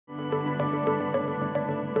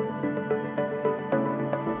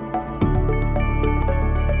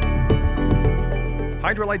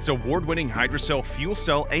Hydralight's award-winning Hydracell fuel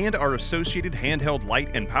cell and our associated handheld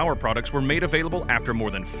light and power products were made available after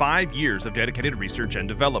more than 5 years of dedicated research and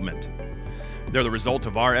development. They're the result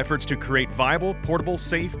of our efforts to create viable, portable,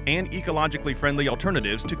 safe, and ecologically friendly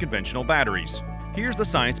alternatives to conventional batteries. Here's the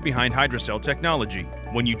science behind Hydracell technology.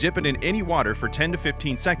 When you dip it in any water for 10 to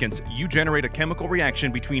 15 seconds, you generate a chemical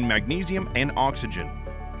reaction between magnesium and oxygen.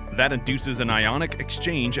 That induces an ionic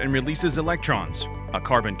exchange and releases electrons. A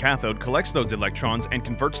carbon cathode collects those electrons and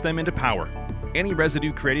converts them into power. Any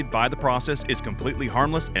residue created by the process is completely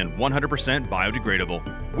harmless and 100%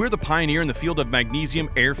 biodegradable. We're the pioneer in the field of magnesium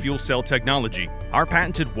air fuel cell technology. Our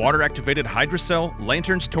patented water-activated Hydracell,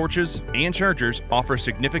 lanterns, torches, and chargers offer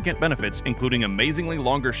significant benefits, including amazingly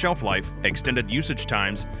longer shelf life, extended usage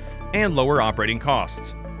times, and lower operating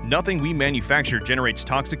costs. Nothing we manufacture generates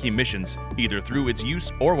toxic emissions, either through its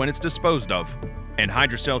use or when it's disposed of. And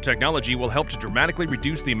Hydracell technology will help to dramatically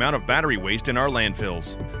reduce the amount of battery waste in our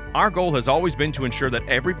landfills. Our goal has always been to ensure that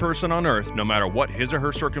every person on Earth, no matter what his or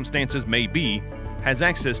her circumstances may be, has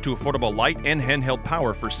access to affordable light and handheld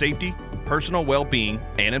power for safety, personal well-being,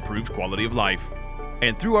 and improved quality of life.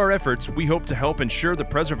 And through our efforts, we hope to help ensure the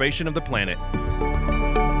preservation of the planet.